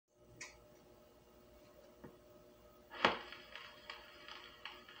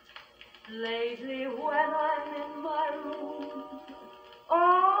Lately when I'm in my room,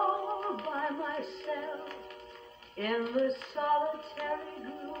 all by myself, in the solitary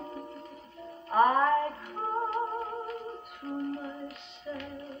gloom, I call to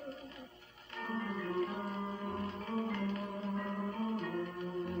myself.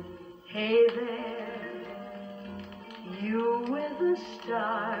 Hey there, you with the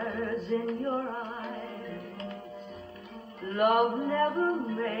stars in your eyes. Love never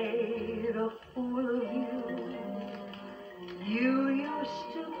made a fool of you. You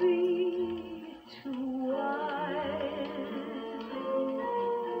used to be too wise.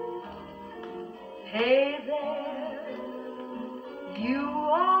 Hey there, you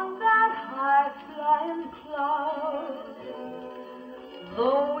on that high-flying cloud.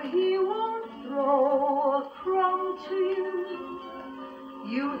 Though he won't throw a crumb to you,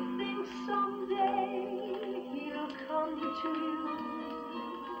 you think someday he'll come to you.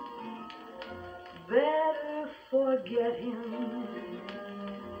 Better forget him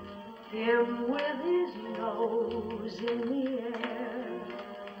with his nose in the air.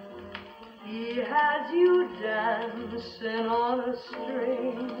 He has you dancing on a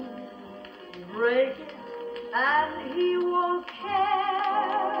string. Break it and he won't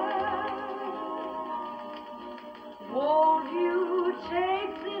care. Won't you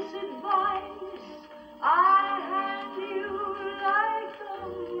take this advice I hand you like a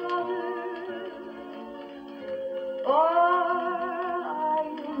mother? Or are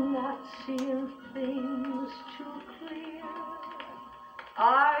you not seeing things too clear?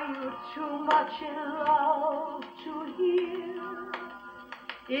 Are you too much in love to hear?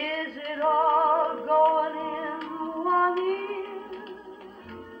 Is it all going in one ear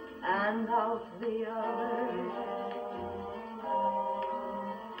and out the other?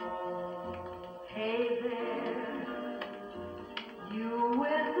 Hey there, you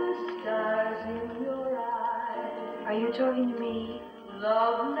with the stars in your eyes. Are you talking to me?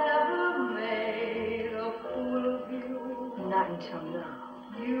 Love never made a fool of you. Not until now.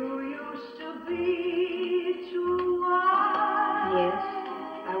 You used to be too wise. Yes,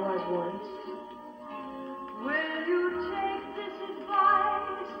 I was once. Will you take